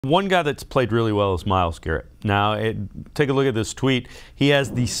One guy that's played really well is Myles Garrett. Now, take a look at this tweet. He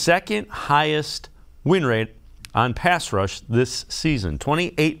has the second highest win rate on pass rush this season,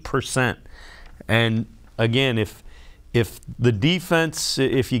 28%. And again, if the defense,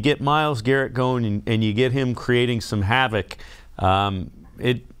 if you get Myles Garrett going and you get him creating some havoc,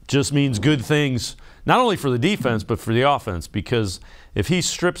 it just means good things, not only for the defense, but for the offense. Because if he's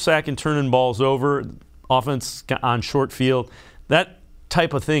strip sacking, turning balls over, offense on short field, that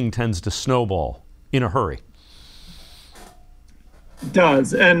type of thing tends to snowball in a hurry. It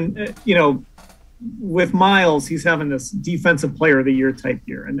does. And, you know, with Myles, he's having this defensive player of the year type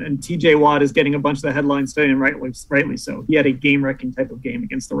year. And TJ Watt is getting a bunch of the headlines today, and rightly so. He had a game-wrecking type of game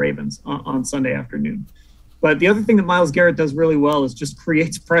against the Ravens on Sunday afternoon. But the other thing that Myles Garrett does really well is just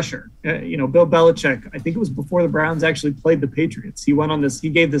creates pressure. You know, Bill Belichick, I think it was before the Browns actually played the Patriots. He went on this, he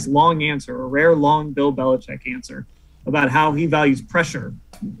gave this long answer, a rare long Bill Belichick answer about how he values pressure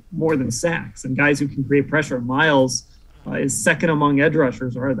more than sacks and guys who can create pressure. Myles is second among edge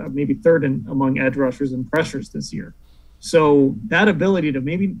rushers, or maybe third among edge rushers in pressures this year. So that ability to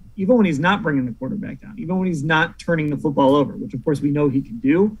maybe, even when he's not bringing the quarterback down, even when he's not turning the football over, which of course we know he can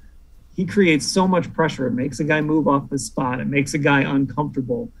do, he creates so much pressure. It makes a guy move off his spot. It makes a guy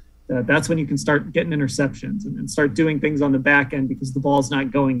uncomfortable. That's when you can start getting interceptions and start doing things on the back end because the ball's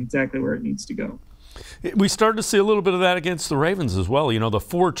not going exactly where it needs to go. We started to see a little bit of that against the Ravens as well. You know, the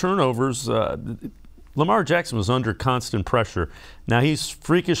 4 turnovers, Lamar Jackson was under constant pressure. Now, he's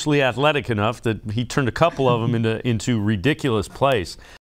freakishly athletic enough that he turned a couple of them into ridiculous plays.